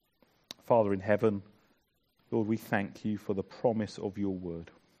Father in heaven, Lord, we thank you for the promise of your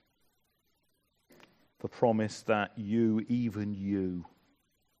word. The promise that you, even you,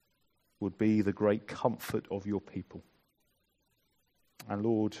 would be the great comfort of your people. And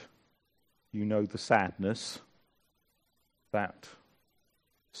Lord, you know the sadness that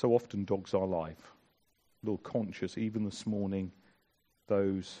so often dogs our life. Lord, conscious, even this morning,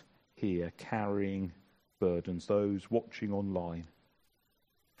 those here carrying burdens, those watching online,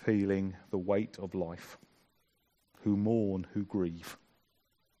 feeling the weight of life, who mourn, who grieve.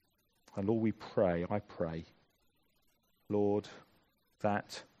 And Lord, I pray, Lord,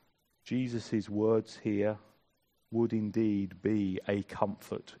 that Jesus' words here would indeed be a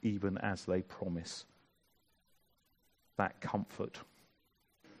comfort, even as they promise. That comfort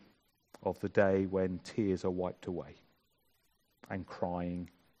of the day when tears are wiped away and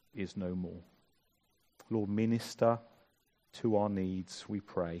crying is no more. Lord, minister to our needs, we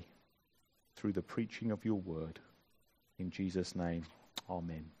pray, through the preaching of your word. In Jesus' name,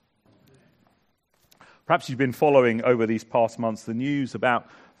 amen. Perhaps you've been following over these past months the news about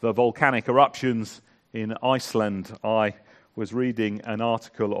the volcanic eruptions in Iceland. I was reading an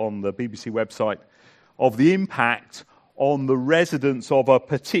article on the BBC website of the impact on the residents of a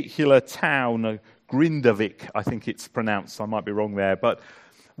particular town, Grindavik, I think it's pronounced, I might be wrong there, but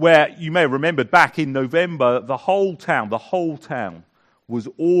where you may have remembered back in November, the whole town was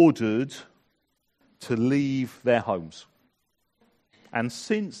ordered to leave their homes. And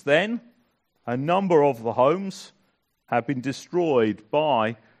since then, a number of the homes have been destroyed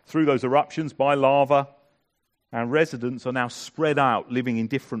through those eruptions by lava, and residents are now spread out, living in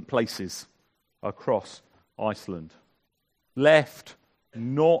different places across Iceland, left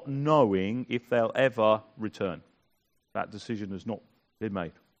not knowing if they'll ever return. That decision has not been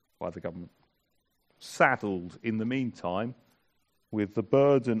made by the government. Saddled, in the meantime, with the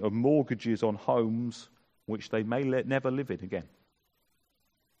burden of mortgages on homes which they may never live in again.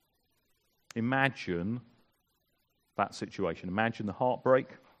 Imagine that situation. Imagine the heartbreak.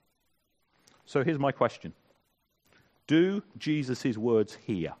 So here's my question. Do Jesus' words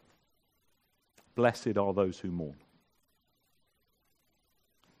here, blessed are those who mourn,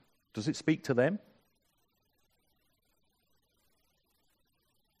 does it speak to them?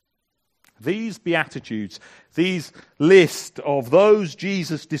 These Beatitudes, these list of those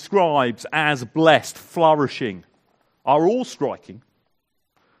Jesus describes as blessed, flourishing, are all striking.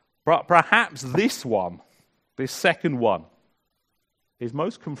 But perhaps this second one, is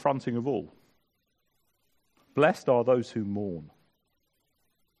most confronting of all. Blessed are those who mourn,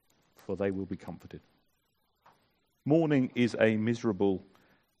 for they will be comforted. Mourning is a miserable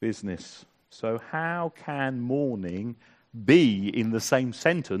business. So how can mourning be in the same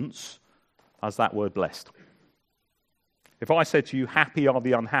sentence as that word blessed? If I said to you, happy are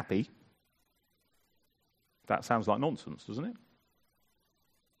the unhappy, that sounds like nonsense, doesn't it?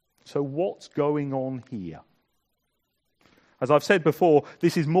 So what's going on here? As I've said before,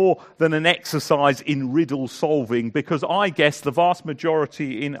 this is more than an exercise in riddle solving, because I guess the vast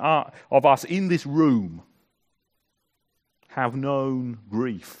majority of us in this room have known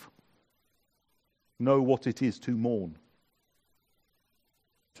grief, know what it is to mourn.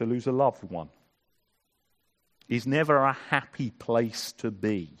 To lose a loved one is never a happy place to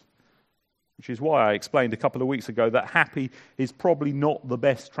be. Which is why I explained a couple of weeks ago that happy is probably not the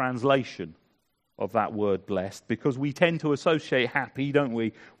best translation of that word blessed, because we tend to associate happy, don't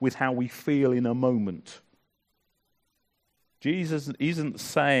we, with how we feel in a moment. Jesus isn't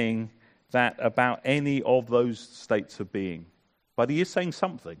saying that about any of those states of being, but he is saying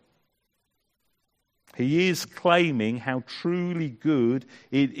something. He is claiming how truly good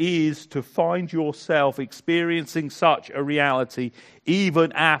it is to find yourself experiencing such a reality,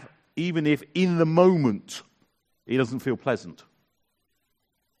 even if in the moment it doesn't feel pleasant.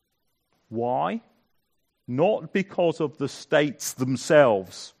 Why? Not because of the states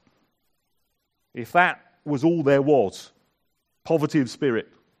themselves. If that was all there was, poverty of spirit,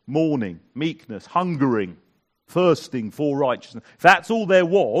 mourning, meekness, hungering, thirsting for righteousness, if that's all there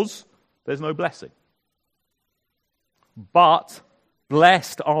was, there's no blessing. But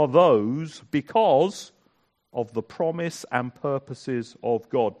blessed are those because of the promise and purposes of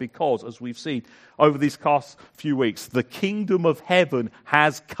God. Because, as we've seen over these past few weeks, the kingdom of heaven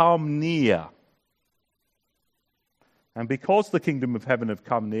has come near. And because the kingdom of heaven have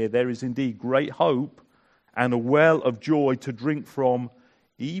come near, there is indeed great hope and a well of joy to drink from,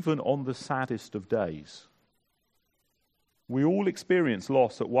 even on the saddest of days. We all experience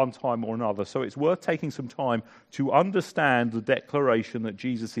loss at one time or another, so it's worth taking some time to understand the declaration that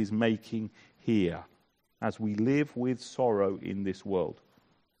Jesus is making here as we live with sorrow in this world.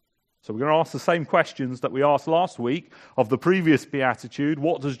 So we're going to ask the same questions that we asked last week of the previous beatitude.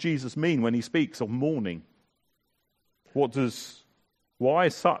 What does Jesus mean when he speaks of mourning? Why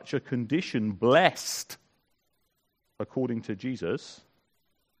is such a condition blessed according to Jesus?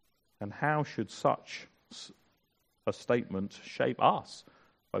 And how should such a statement shape us,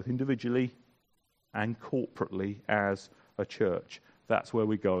 both individually and corporately as a church? That's where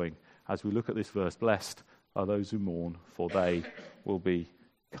we're going as we look at this verse. Blessed are those who mourn, for they will be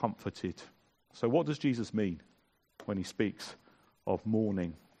comforted. So what does Jesus mean when he speaks of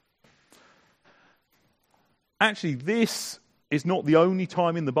mourning? Actually, this is not the only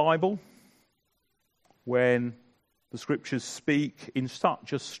time in the Bible when the scriptures speak in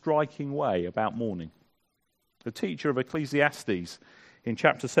such a striking way about mourning. The teacher of Ecclesiastes in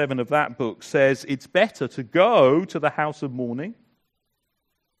chapter 7 of that book says it's better to go to the house of mourning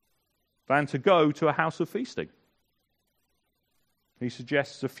than to go to a house of feasting. He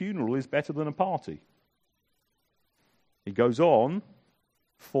suggests a funeral is better than a party. He goes on,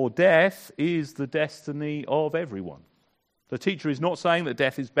 for death is the destiny of everyone. The teacher is not saying that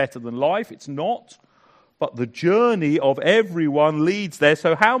death is better than life. It's not. But the journey of everyone leads there.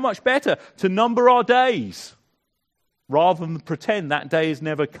 So how much better to number our days rather than pretend that day is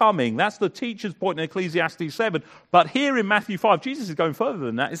never coming. That's the teacher's point in Ecclesiastes 7. But here in Matthew 5, Jesus is going further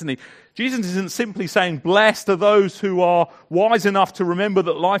than that, isn't he? Jesus isn't simply saying, blessed are those who are wise enough to remember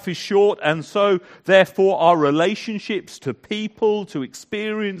that life is short, and so therefore our relationships to people, to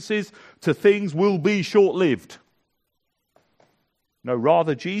experiences, to things will be short-lived. No,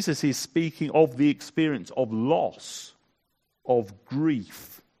 rather Jesus is speaking of the experience of loss, of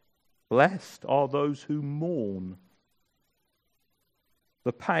grief. Blessed are those who mourn.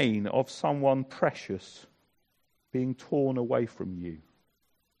 The pain of someone precious being torn away from you.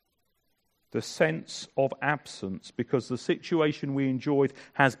 The sense of absence because the situation we enjoyed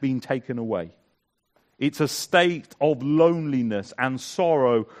has been taken away. It's a state of loneliness and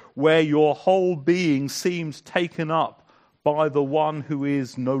sorrow where your whole being seems taken up by the one who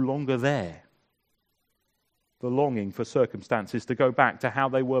is no longer there. The longing for circumstances to go back to how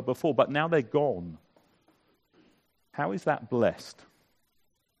they were before, but now they're gone. How is that blessed?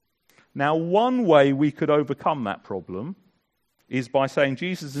 Now, one way we could overcome that problem is by saying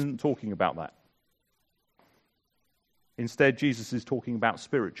Jesus isn't talking about that. Instead, Jesus is talking about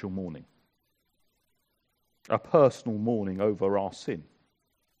spiritual mourning, a personal mourning over our sin.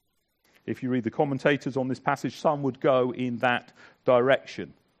 If you read the commentators on this passage, some would go in that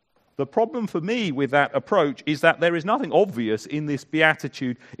direction. The problem for me with that approach is that there is nothing obvious in this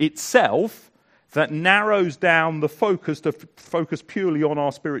beatitude itself that narrows down the focus to focus purely on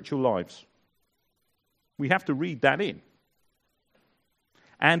our spiritual lives. We have to read that in.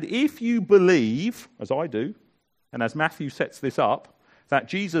 And if you believe, as I do, and as Matthew sets this up, that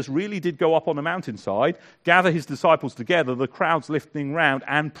Jesus really did go up on a mountainside, gather his disciples together, the crowds lifting round,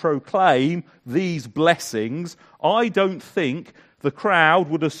 and proclaim these blessings, I don't think the crowd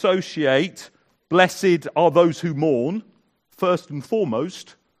would associate blessed are those who mourn, first and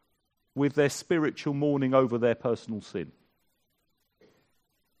foremost, with their spiritual mourning over their personal sin.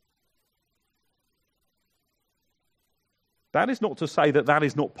 That is not to say that that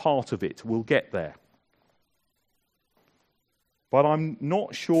is not part of it. We'll get there. But I'm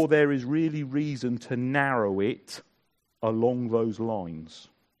not sure there is really reason to narrow it along those lines.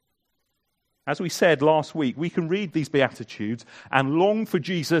 As we said last week, we can read these Beatitudes and long for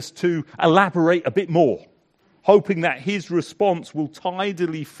Jesus to elaborate a bit more, hoping that his response will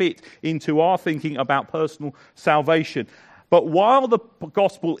tidily fit into our thinking about personal salvation. But while the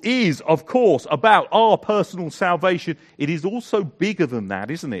gospel is, of course, about our personal salvation, it is also bigger than that,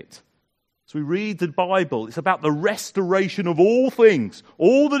 isn't it? As we read the Bible, it's about the restoration of all things,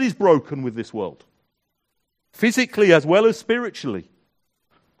 all that is broken with this world, physically as well as spiritually.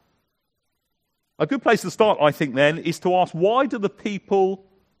 A good place to start, I think, then, is to ask, why do the people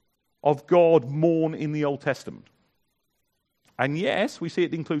of God mourn in the Old Testament? And yes, we see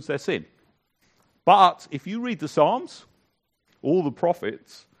it includes their sin. But if you read the Psalms, all the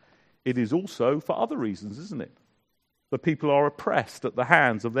prophets, it is also for other reasons, isn't it? The people are oppressed at the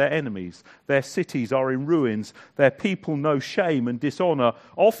hands of their enemies. Their cities are in ruins. Their people know shame and dishonor.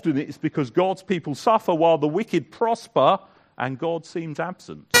 Often it's because God's people suffer while the wicked prosper and God seems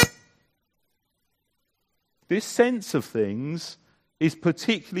absent. This sense of things is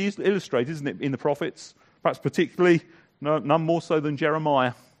particularly illustrated, isn't it, in the prophets? Perhaps particularly, none more so than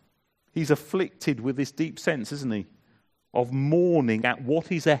Jeremiah. He's afflicted with this deep sense, isn't he, of mourning at what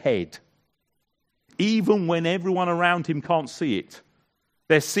is ahead. Even when everyone around him can't see it.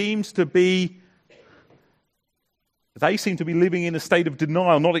 There seems to be They seem to be living in a state of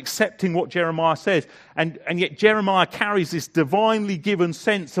denial, not accepting what Jeremiah says. And yet Jeremiah carries this divinely given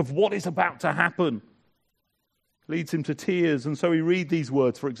sense of what is about to happen. Leads him to tears. And so we read these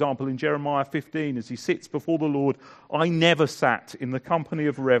words, for example, in Jeremiah 15, as he sits before the Lord. I never sat in the company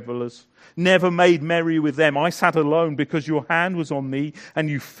of revelers, never made merry with them. I sat alone because your hand was on me and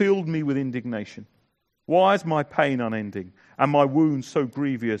you filled me with indignation. Why is my pain unending and my wounds so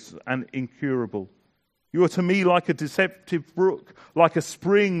grievous and incurable? You are to me like a deceptive brook, like a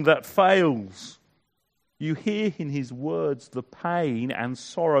spring that fails. You hear in his words the pain and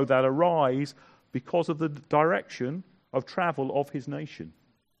sorrow that arise because of the direction of travel of his nation.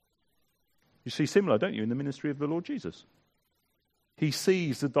 You see similar, don't you, in the ministry of the Lord Jesus? He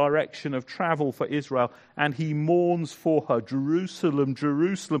sees the direction of travel for Israel and he mourns for her. Jerusalem,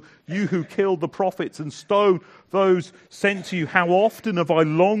 Jerusalem, you who killed the prophets and stoned those sent to you. How often have I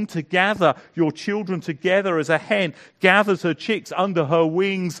longed to gather your children together as a hen gathers her chicks under her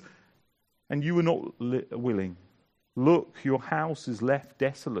wings, and you were not willing. Look, your house is left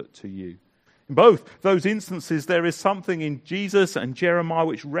desolate to you. In both those instances, there is something in Jesus and Jeremiah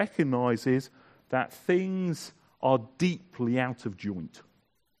which recognizes that things are deeply out of joint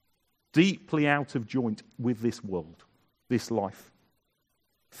with this world, this life.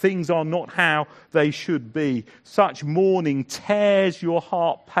 Things are not how they should be. Such mourning tears your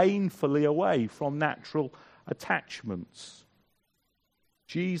heart painfully away from natural attachments.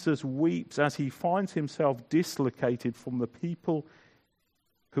 Jesus weeps as he finds himself dislocated from the people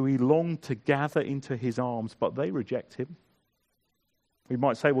who he longed to gather into his arms, but they reject him. We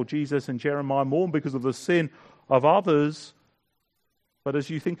might say, well, Jesus and Jeremiah mourn because of the sin of others. But as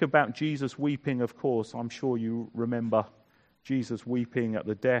you think about Jesus weeping, of course, I'm sure you remember Jesus weeping at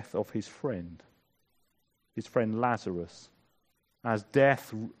the death of his friend Lazarus, as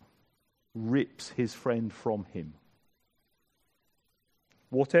death rips his friend from him.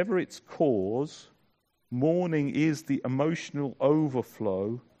 Whatever its cause, mourning is the emotional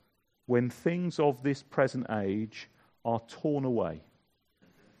overflow when things of this present age are torn away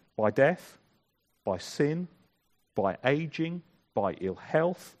by death, by sin, by aging, by ill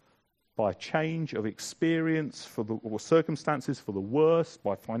health, by change of experience or circumstances for the worse,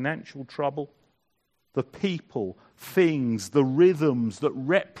 by financial trouble. The people, things, the rhythms that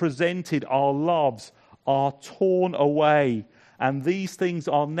represented our loves are torn away, and these things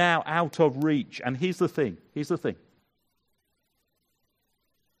are now out of reach. And here's the thing. Here's the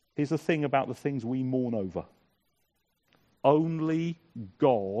thing about the things we mourn over. Only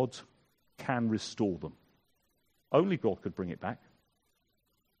God can restore them. Only God could bring it back.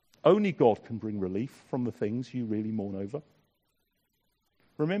 Only God can bring relief from the things you really mourn over.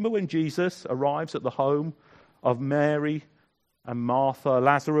 Remember when Jesus arrives at the home of Mary and Martha?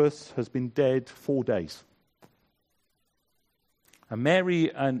 Lazarus has been dead 4 days. And Mary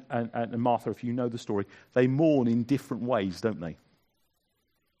and Martha, if you know the story, they mourn in different ways, don't they?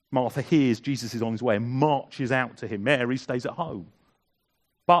 Martha hears Jesus is on his way and marches out to him. Mary stays at home.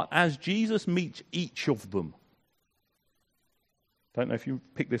 But as Jesus meets each of them, don't know if you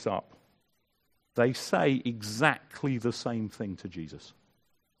pick this up, they say exactly the same thing to Jesus.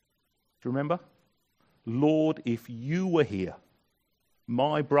 Do you remember? Lord, if you were here,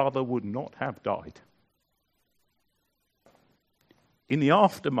 my brother would not have died. In the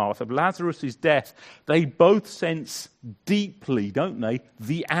aftermath of Lazarus' death, they both sense deeply, don't they,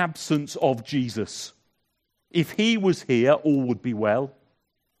 the absence of Jesus. If he was here, all would be well.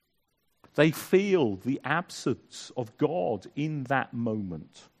 They feel the absence of God in that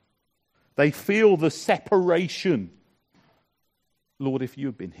moment. They feel the separation. Lord, if you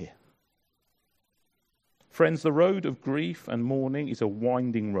had been here. Friends, the road of grief and mourning is a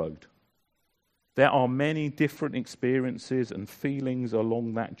winding road. There are many different experiences and feelings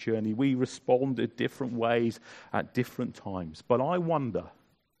along that journey. We respond in different ways at different times. But I wonder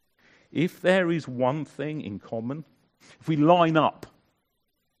if there is one thing in common, if we line up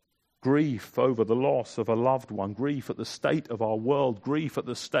grief over the loss of a loved one, grief at the state of our world, grief at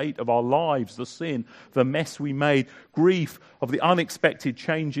the state of our lives, the sin, the mess we made, grief of the unexpected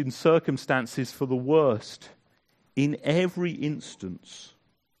change in circumstances for the worst. In every instance,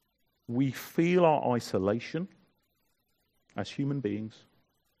 we feel our isolation as human beings,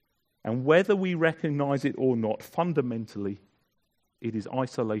 and whether we recognize it or not, fundamentally, it is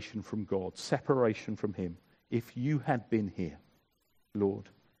isolation from God, separation from him. If you had been here, Lord,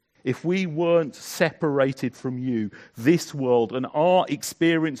 if we weren't separated from you, this world and our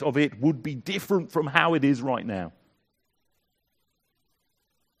experience of it would be different from how it is right now.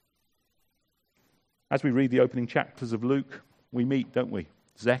 As we read the opening chapters of Luke, we meet, don't we,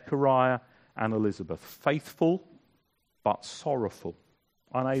 Zechariah and Elizabeth, faithful but sorrowful,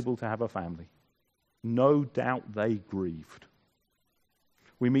 unable to have a family. No doubt they grieved.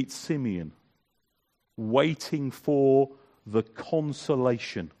 We meet Simeon, waiting for the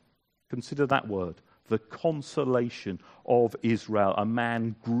consolation. Consider that word, the consolation of Israel, a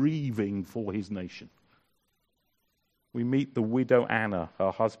man grieving for his nation. We meet the widow Anna.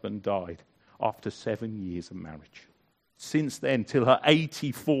 Her husband died after 7 years of marriage. Since then, till her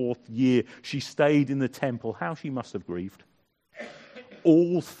 84th year, she stayed in the temple. How she must have grieved.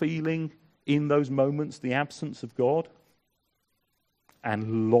 All feeling in those moments the absence of God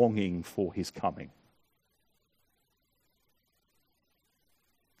and longing for his coming.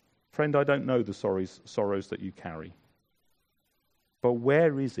 Friend, I don't know the sorrows that you carry. But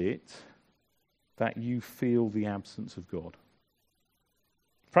where is it that you feel the absence of God?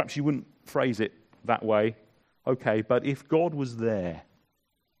 Perhaps you wouldn't phrase it that way. Okay, but if God was there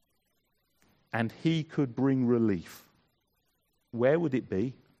and he could bring relief, where would it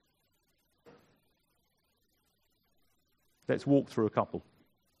be? Let's walk through a couple.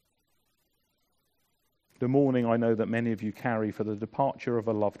 The mourning I know that many of you carry for the departure of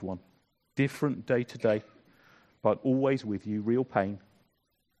a loved one. Different day to day, but always with you, real pain.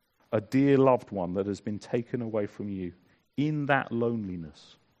 A dear loved one that has been taken away from you. In that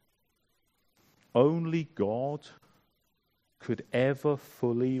loneliness, only God could ever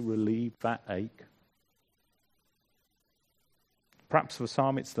fully relieve that ache. Perhaps for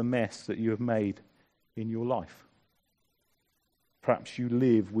some it's the mess that you have made in your life. Perhaps you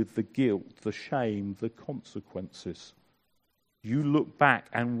live with the guilt, the shame, the consequences. You look back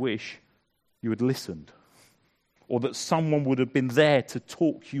and wish you had listened, or that someone would have been there to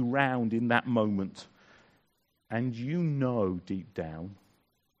talk you round in that moment. And you know deep down,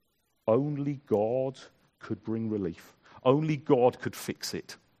 only God could bring relief. Only God could fix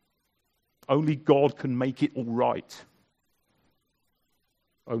it. Only God can make it all right.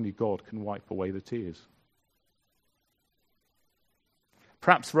 Only God can wipe away the tears.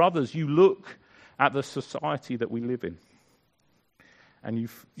 Perhaps for others, you look at the society that we live in and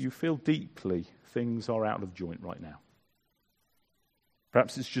you feel deeply things are out of joint right now.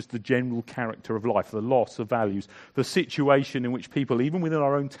 Perhaps it's just the general character of life, the loss of values, the situation in which people, even within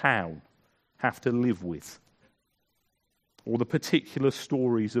our own town, have to live with. Or the particular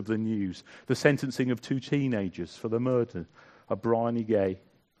stories of the news, the sentencing of 2 teenagers for the murder of Bryony Gay.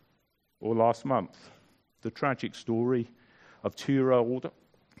 Or last month, the tragic story of 2-year-old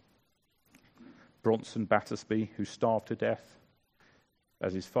Bronson Battersby, who starved to death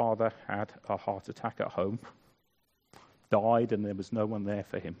as his father had a heart attack at home, died and there was no one there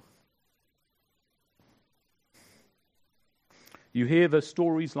for him. You hear the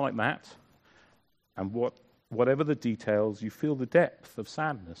stories like that, and whatever the details, you feel the depth of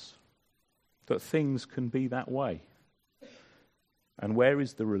sadness that things can be that way. And where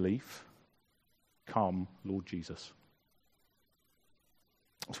is the relief? Come, Lord Jesus.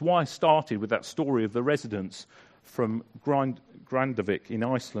 That's why I started with that story of the residents from Grandavik in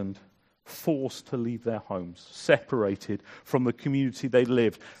Iceland, forced to leave their homes, separated from the community they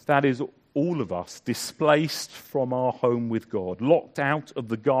lived. That is all of us, displaced from our home with God, locked out of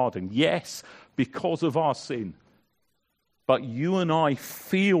the garden, yes, because of our sin. But you and I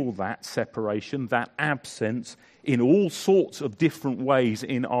feel that separation, that absence, in all sorts of different ways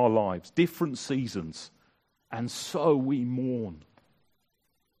in our lives, different seasons. And so we mourn.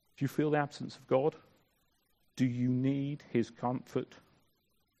 Do you feel the absence of God? Do you need his comfort?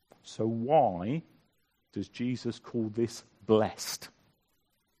 So why does Jesus call this blessed?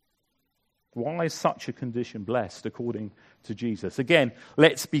 Why is such a condition blessed according to Jesus? Again,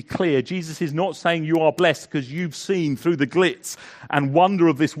 let's be clear. Jesus is not saying you are blessed because you've seen through the glitz and wonder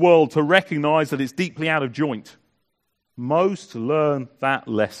of this world to recognize that it's deeply out of joint. Most learn that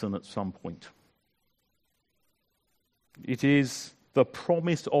lesson at some point. It is the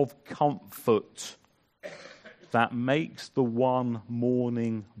promise of comfort that makes the one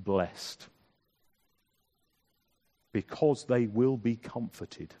mourning blessed, because they will be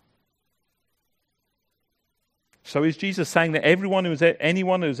comforted. So is Jesus saying that anyone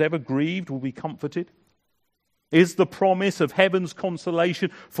who's ever grieved will be comforted? Is the promise of heaven's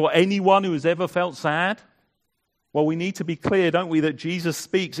consolation for anyone who has ever felt sad? Well, we need to be clear, don't we, that Jesus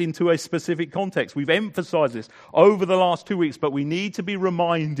speaks into a specific context. We've emphasized this over the last 2 weeks, but we need to be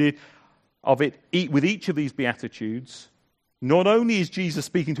reminded of it with each of these Beatitudes. Not only is Jesus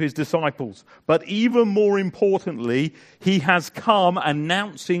speaking to his disciples, but even more importantly, he has come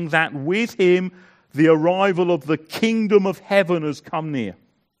announcing that with him the arrival of the kingdom of heaven has come near.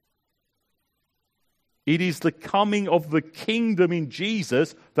 It is the coming of the kingdom in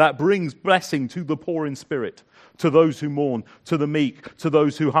Jesus that brings blessing to the poor in spirit, to those who mourn, to the meek, to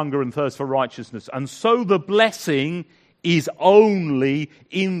those who hunger and thirst for righteousness. And so the blessing is only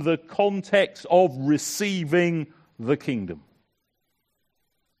in the context of receiving the kingdom.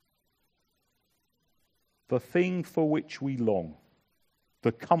 The thing for which we long,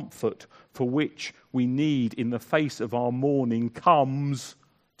 the comfort for which we need in the face of our mourning, comes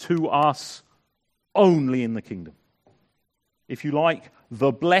to us only in the kingdom. If you like,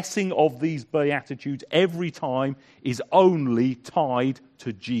 the blessing of these Beatitudes every time is only tied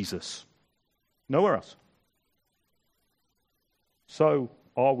to Jesus. Nowhere else. So,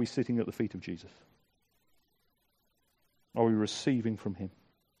 are we sitting at the feet of Jesus? Are we receiving from him?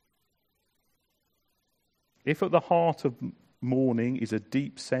 If at the heart of mourning is a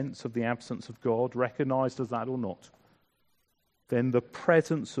deep sense of the absence of God, recognized as that or not, then the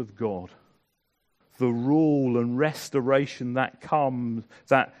presence of God, the rule and restoration that comes,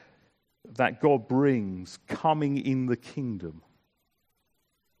 that God brings, coming in the kingdom,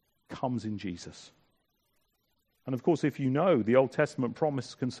 comes in Jesus. And of course, if you know the Old Testament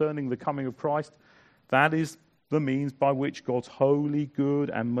promise concerning the coming of Christ, that is the means by which God's holy,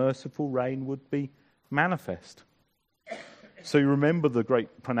 good, and merciful reign would be manifest. So you remember the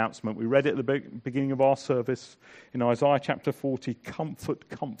great pronouncement. We read it at the beginning of our service in Isaiah chapter 40. Comfort,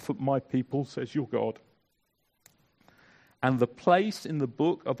 comfort my people, says your God. And the place in the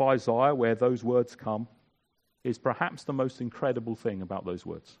book of Isaiah where those words come is perhaps the most incredible thing about those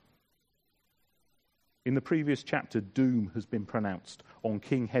words. In the previous chapter, doom has been pronounced on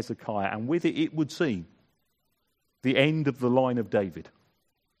King Hezekiah, and with it, it would seem the end of the line of David,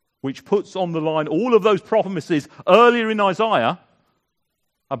 which puts on the line all of those promises earlier in Isaiah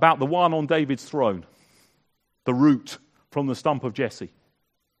about the one on David's throne, the root from the stump of Jesse.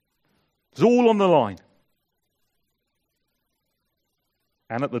 It's all on the line.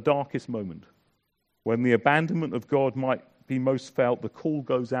 And at the darkest moment, when the abandonment of God might be most felt, the call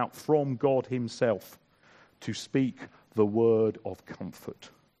goes out from God himself to speak the word of comfort,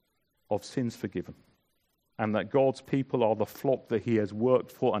 of sins forgiven, and that God's people are the flock that he has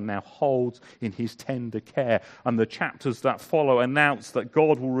worked for and now holds in his tender care. And the chapters that follow announce that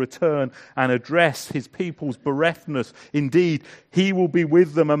God will return and address his people's bereftness. Indeed, he will be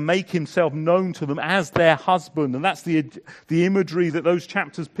with them and make himself known to them as their husband. And that's the imagery that those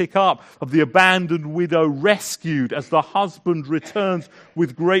chapters pick up of the abandoned widow rescued as the husband returns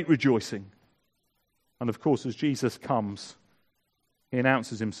with great rejoicing. And of course, as Jesus comes, he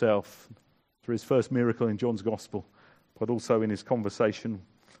announces himself through his first miracle in John's Gospel, but also in his conversation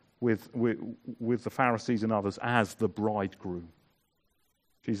with the Pharisees and others as the bridegroom.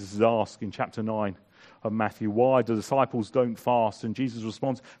 Jesus is asked in chapter 9 of Matthew, why the disciples don't fast? And Jesus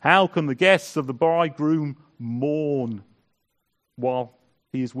responds, how can the guests of the bridegroom mourn while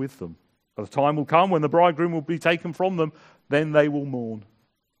he is with them? But the time will come when the bridegroom will be taken from them, then they will mourn.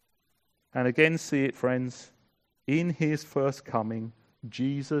 And again, see it, friends, in his first coming,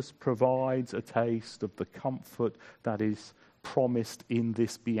 Jesus provides a taste of the comfort that is promised in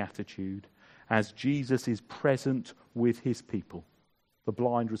this beatitude. As Jesus is present with his people, the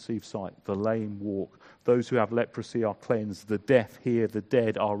blind receive sight, the lame walk, those who have leprosy are cleansed, the deaf hear, the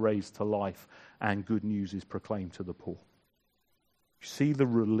dead are raised to life, and good news is proclaimed to the poor. You see the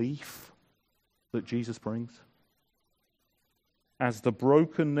relief that Jesus brings? As the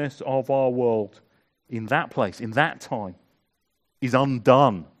brokenness of our world in that place, in that time, is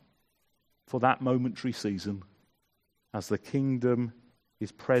undone for that momentary season, as the kingdom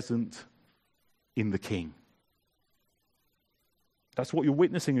is present in the King. That's what you're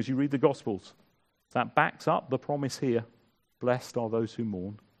witnessing as you read the Gospels. That backs up the promise here. Blessed are those who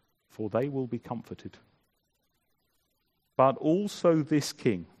mourn, for they will be comforted. But also this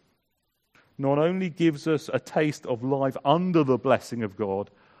King not only gives us a taste of life under the blessing of God,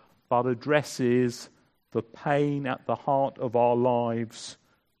 but addresses the pain at the heart of our lives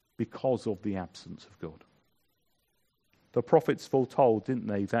because of the absence of God. The prophets foretold, didn't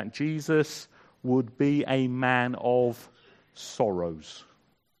they, that Jesus would be a man of sorrows,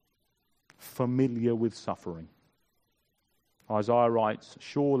 familiar with suffering. Isaiah writes,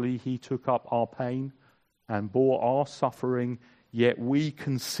 surely he took up our pain and bore our suffering, yet we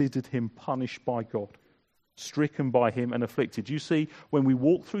considered him punished by God, stricken by him and afflicted. You see, when we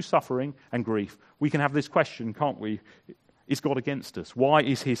walk through suffering and grief, we can have this question, can't we? Is God against us? Why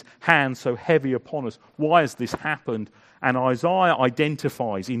is his hand so heavy upon us? Why has this happened? And Isaiah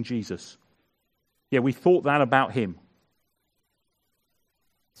identifies in Jesus. Yeah, we thought that about him.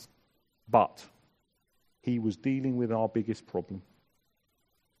 But he was dealing with our biggest problem.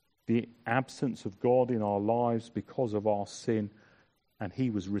 the absence of God in our lives because of our sin, and he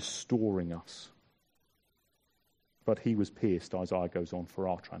was restoring us. But he was pierced, Isaiah goes on, for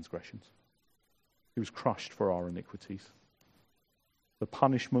our transgressions. He was crushed for our iniquities. The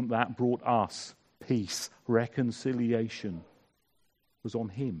punishment that brought us peace, reconciliation, was on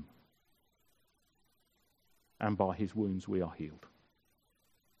him. And by his wounds we are healed.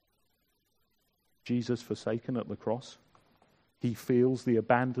 Jesus forsaken at the cross. He feels the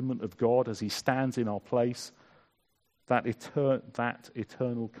abandonment of God as he stands in our place. That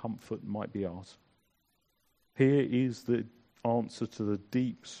eternal comfort might be ours. Here is the answer to the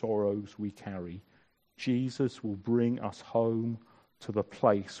deep sorrows we carry. Jesus will bring us home to the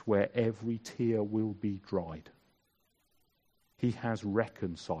place where every tear will be dried. He has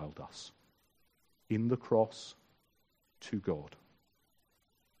reconciled us in the cross to God.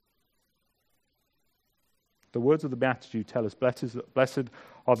 The words of the Beatitude tell us, blessed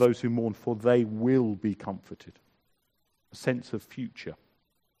are those who mourn, for they will be comforted. A sense of future.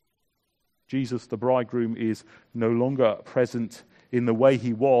 Jesus, the bridegroom, is no longer present in the way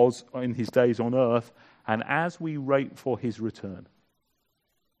he was in his days on earth, and as we wait for his return,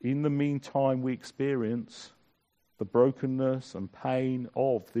 in the meantime we experience the brokenness and pain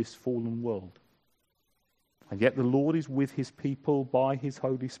of this fallen world. And yet the Lord is with his people by his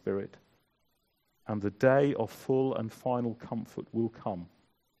Holy Spirit, and the day of full and final comfort will come.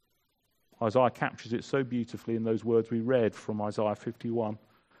 Isaiah captures it so beautifully in those words we read from Isaiah 51.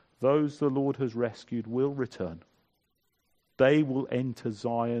 Those the Lord has rescued will return. They will enter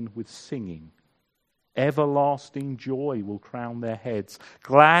Zion with singing. Everlasting joy will crown their heads.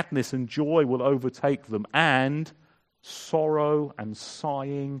 Gladness and joy will overtake them, and sorrow and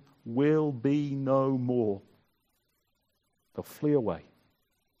sighing will be no more. They'll flee away.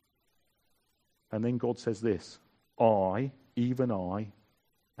 And then God says this, I, even I,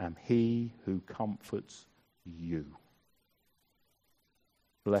 am he who comforts you.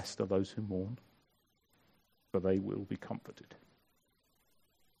 Blessed are those who mourn, for they will be comforted.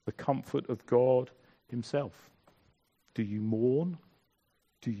 The comfort of God himself. Do you mourn?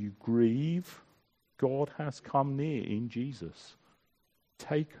 Do you grieve? God has come near in Jesus.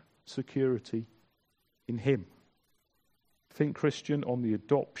 Take security in him. Think, Christian, on the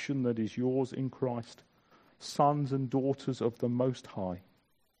adoption that is yours in Christ, sons and daughters of the Most High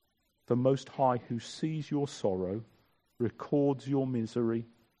who sees your sorrow, records your misery,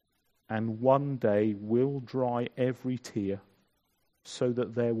 and one day will dry every tear so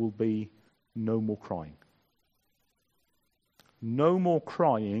that there will be no more crying. No more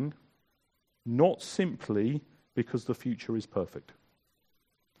crying, not simply because the future is perfect,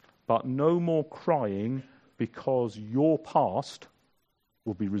 but no more crying because your past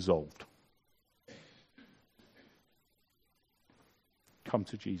will be resolved. Come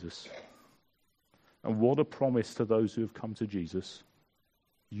to Jesus. And what a promise to those who have come to Jesus.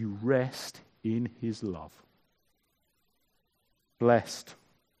 You rest in his love. Blessed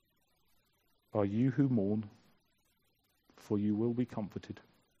are you who mourn, for you will be comforted.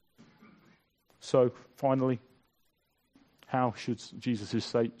 So, finally, how should Jesus'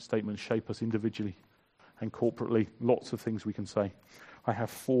 statement shape us individually and corporately? Lots of things we can say. I have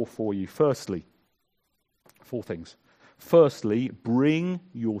four for you. Firstly, four things. Firstly, bring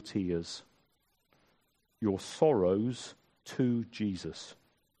your tears, your sorrows to Jesus.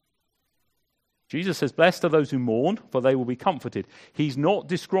 Jesus says, blessed are those who mourn, for they will be comforted. He's not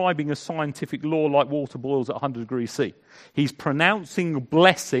describing a scientific law like water boils at 100 degrees C. He's pronouncing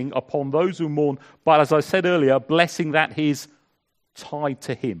blessing upon those who mourn, but as I said earlier, blessing that is tied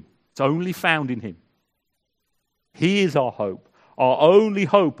to him. It's only found in him. He is our hope, our only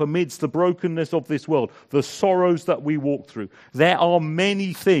hope amidst the brokenness of this world, the sorrows that we walk through. There are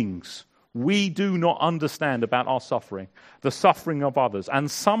many things we do not understand about our suffering, the suffering of others.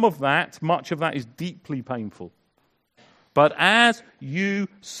 And some of that, much of that is deeply painful. But as you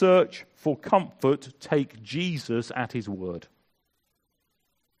search for comfort, take Jesus at his word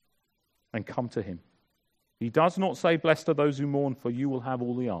and come to him. He does not say, blessed are those who mourn, for you will have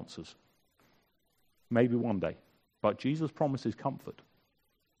all the answers. Maybe one day. But Jesus promises comfort.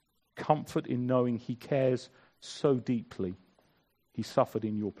 Comfort in knowing he cares so deeply. He suffered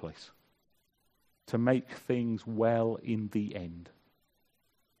in your place to make things well in the end.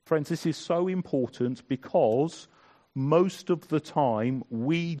 Friends, this is so important because most of the time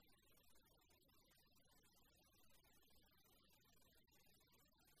we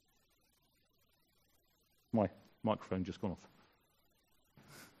my microphone just gone off.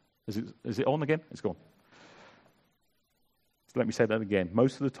 Is it on again? It's gone. So let me say that again.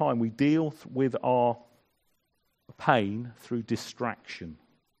 Most of the time we deal with our pain through distraction.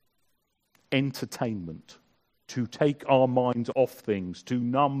 entertainment, to take our minds off things, to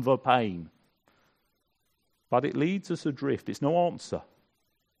numb the pain. But it leads us adrift. It's no answer.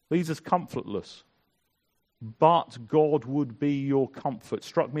 It leaves us comfortless. But God would be your comfort.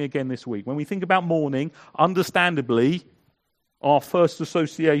 Struck me again this week. When we think about mourning, understandably, our first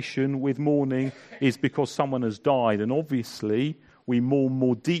association with mourning is because someone has died. And obviously, we mourn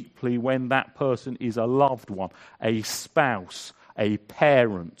more deeply when that person is a loved one, a spouse, a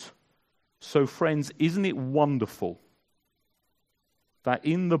parent. So friends, isn't it wonderful that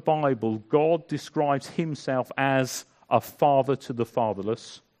in the Bible, God describes himself as a father to the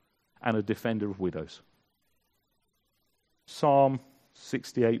fatherless and a defender of widows? Psalm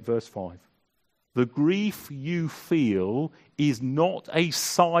 68, verse 5. The grief you feel is not a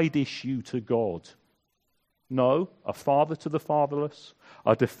side issue to God. No, a father to the fatherless,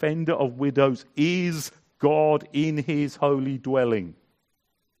 a defender of widows is God in his holy dwelling.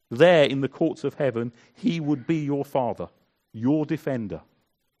 There in the courts of heaven, he would be your father, your defender.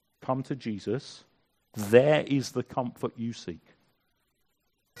 Come to Jesus. There is the comfort you seek.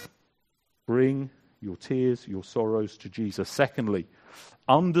 Bring your tears, your sorrows to Jesus. Secondly,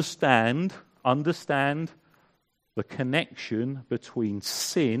 understand the connection between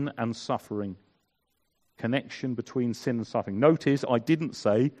sin and suffering. Connection between sin and suffering. Notice I didn't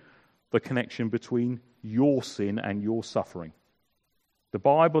say the connection between your sin and your suffering. The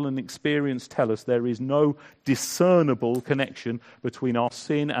Bible and experience tell us there is no discernible connection between our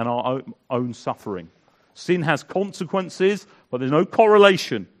sin and our own suffering. Sin has consequences, but there's no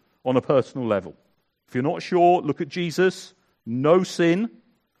correlation on a personal level. If you're not sure, look at Jesus. No sin,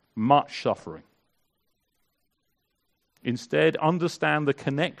 much suffering. Instead, understand the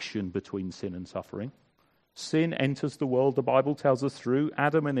connection between sin and suffering. Sin enters the world, the Bible tells us, through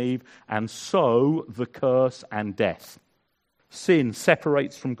Adam and Eve, and so the curse and death. Sin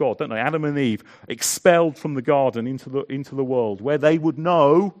separates from God, don't they? Adam and Eve expelled from the garden into the world, where they would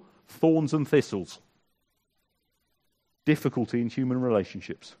know thorns and thistles, difficulty in human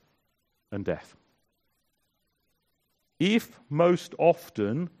relationships, and death. If most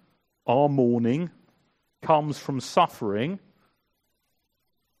often our mourning comes from suffering,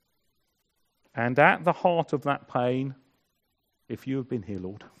 and at the heart of that pain, if you have been here,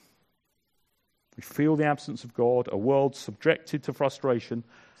 Lord, we feel the absence of God, a world subjected to frustration,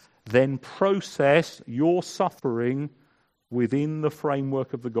 then process your suffering within the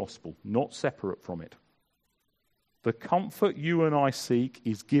framework of the gospel, not separate from it. The comfort you and I seek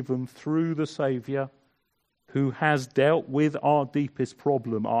is given through the Saviour who has dealt with our deepest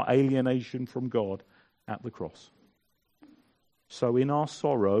problem, our alienation from God, at the cross. So in our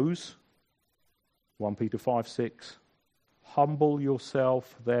sorrows, 1 Peter 5:6, humble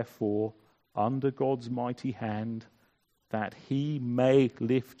yourself, therefore, under God's mighty hand, that he may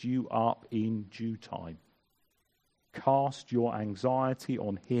lift you up in due time. Cast your anxiety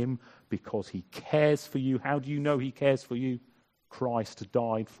on him because he cares for you. How do you know he cares for you? Christ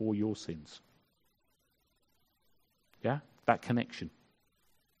died for your sins. Yeah? That connection.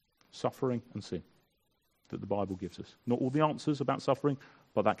 Suffering and sin that the Bible gives us. Not all the answers about suffering,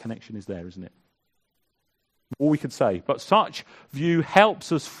 but that connection is there, isn't it? All we could say. But such view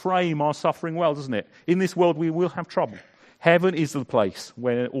helps us frame our suffering well, doesn't it? In this world we will have trouble. Heaven is the place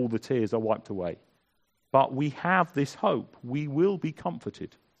where all the tears are wiped away. But we have this hope. We will be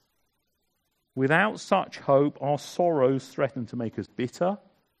comforted. Without such hope, our sorrows threaten to make us bitter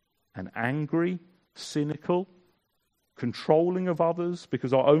and angry, cynical, controlling of others,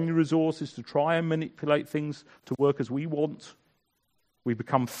 because our only resource is to try and manipulate things to work as we want. We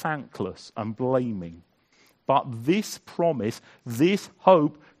become thankless and blaming. But this promise, this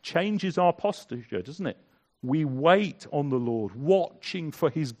hope, changes our posture, doesn't it? We wait on the Lord, watching for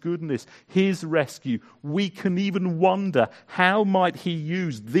his goodness, his rescue. We can even wonder, how might he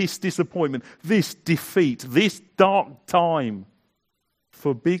use this disappointment, this defeat, this dark time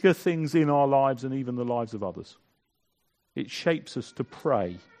for bigger things in our lives and even the lives of others? It shapes us to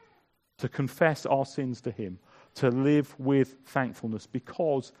pray, to confess our sins to him, to live with thankfulness,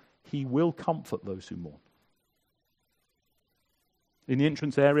 because he will comfort those who mourn. In the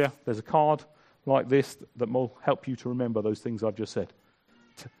entrance area, there's a card like this that will help you to remember those things I've just said.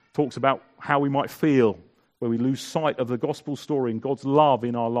 Talks about how we might feel where we lose sight of the gospel story and God's love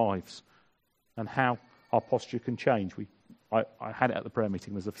in our lives, and how our posture can change. I had it at the prayer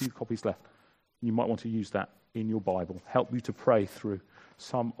meeting. There's a few copies left. You might want to use that in your Bible. Help you to pray through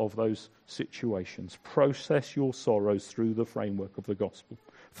some of those situations. Process your sorrows through the framework of the gospel.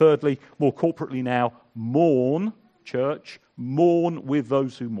 Thirdly, more corporately now, mourn, church, mourn with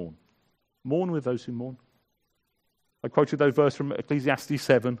those who mourn. Mourn with those who mourn. I quoted those verses from Ecclesiastes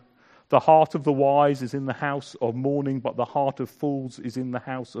 7. The heart of the wise is in the house of mourning, but the heart of fools is in the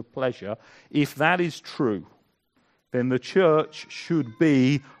house of pleasure. If that is true, then the church should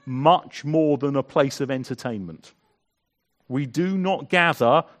be much more than a place of entertainment. We do not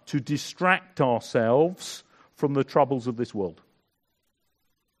gather to distract ourselves from the troubles of this world.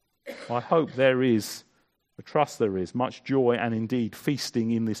 I hope I trust there is much joy and indeed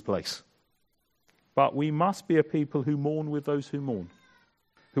feasting in this place. But we must be a people who mourn with those who mourn,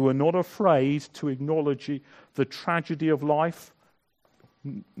 who are not afraid to acknowledge the tragedy of life,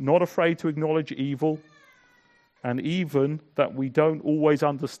 not afraid to acknowledge evil, and even that we don't always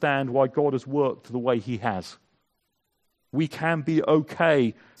understand why God has worked the way he has. We can be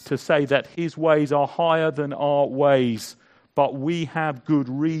okay to say that his ways are higher than our ways, but we have good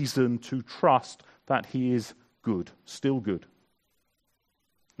reason to trust that he is good, still good.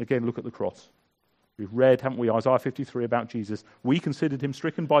 Again, look at the cross. We've read, haven't we, Isaiah 53 about Jesus. We considered him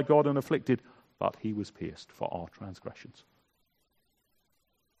stricken by God and afflicted, but he was pierced for our transgressions.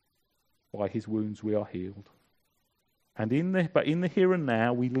 By his wounds we are healed. But in the here and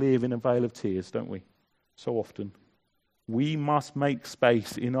now, we live in a vale of tears, don't we? So often. We must make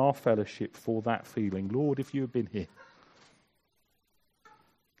space in our fellowship for that feeling. Lord, if you have been here.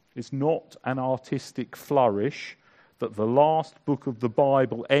 It's not an artistic flourish that the last book of the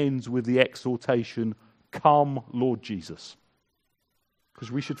Bible ends with the exhortation, "Come, Lord Jesus."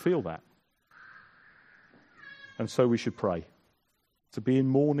 Because we should feel that. And so we should pray. To be in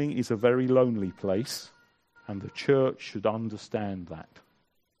mourning is a very lonely place, and the church should understand that.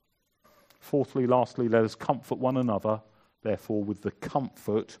 Fourthly, lastly, let us comfort one another, therefore, with the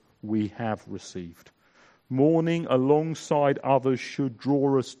comfort we have received. Mourning alongside others should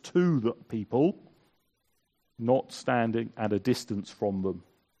draw us to the people, not standing at a distance from them.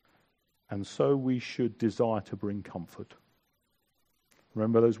 And so we should desire to bring comfort.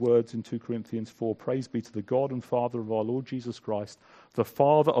 Remember those words in 2 Corinthians 4, "Praise be to the God and Father of our Lord Jesus Christ, the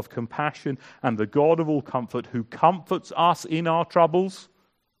Father of compassion and the God of all comfort, who comforts us in our troubles,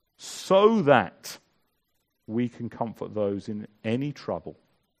 so that we can comfort those in any trouble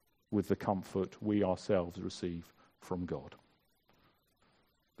with the comfort we ourselves receive from God."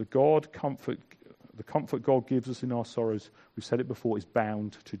 The comfort God gives us in our sorrows, we've said it before, is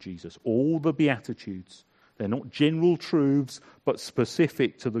bound to Jesus. All the Beatitudes, they're not general truths, but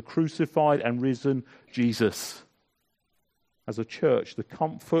specific to the crucified and risen Jesus. As a church, the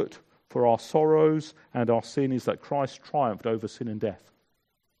comfort for our sorrows and our sin is that Christ triumphed over sin and death.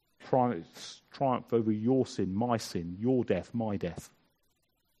 Triumphed over your sin, your death, my death.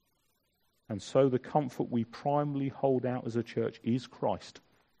 And so the comfort we primarily hold out as a church is Christ.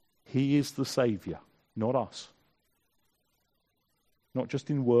 He is the Saviour, not us. Not just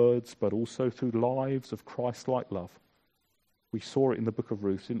in words, but also through lives of Christ-like love. We saw it in the book of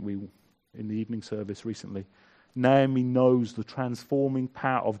Ruth, didn't we, in the evening service recently. Naomi knows the transforming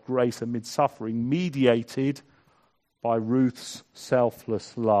power of grace amid suffering, mediated by Ruth's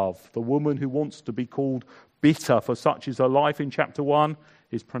selfless love. The woman who wants to be called bitter, for such is her life in chapter 1,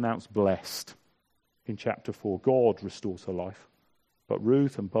 is pronounced blessed. In chapter 4, God restores her life. But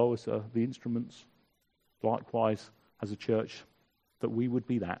Ruth and Boaz are the instruments, likewise, as a church, that we would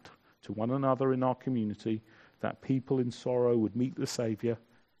be that to one another in our community, that people in sorrow would meet the Saviour.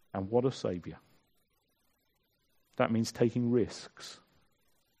 And what a Saviour. That means taking risks,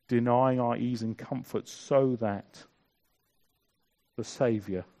 denying our ease and comfort so that the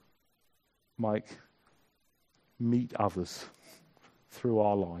Saviour might meet others through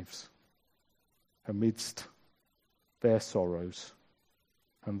our lives amidst their sorrows,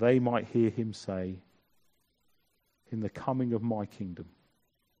 and they might hear him say, "In the coming of my kingdom,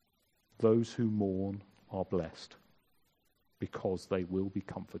 those who mourn are blessed, because they will be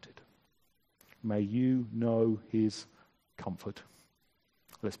comforted." May you know his comfort.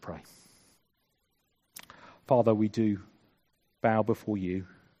 Let's pray. Father, we do bow before you,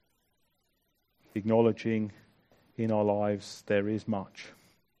 acknowledging in our lives there is much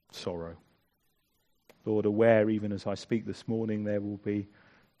sorrow. Lord, aware even as I speak this morning, there will be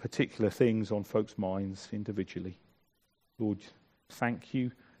particular things on folks' minds individually. Lord, thank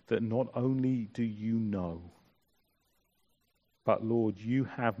you that not only do you know, but Lord, you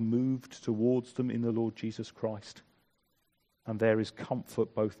have moved towards them in the Lord Jesus Christ, and there is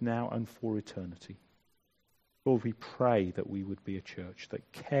comfort both now and for eternity. Lord, we pray that we would be a church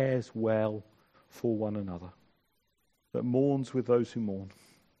that cares well for one another, that mourns with those who mourn,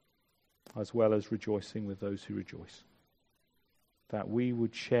 as well as rejoicing with those who rejoice. That we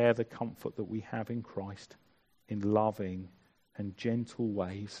would share the comfort that we have in Christ in loving and gentle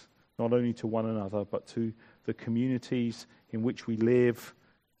ways, not only to one another, but to the communities in which we live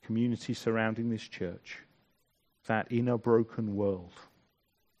community surrounding this church, that in a broken world,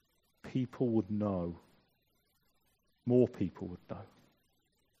 people would know, more people would know,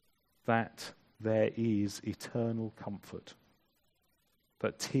 that there is eternal comfort,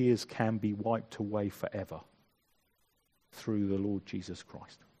 that tears can be wiped away forever through the Lord Jesus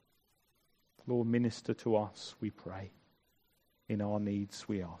Christ. Lord, minister to us, we pray. In our needs,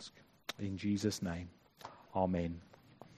 we ask. In Jesus' name, amen.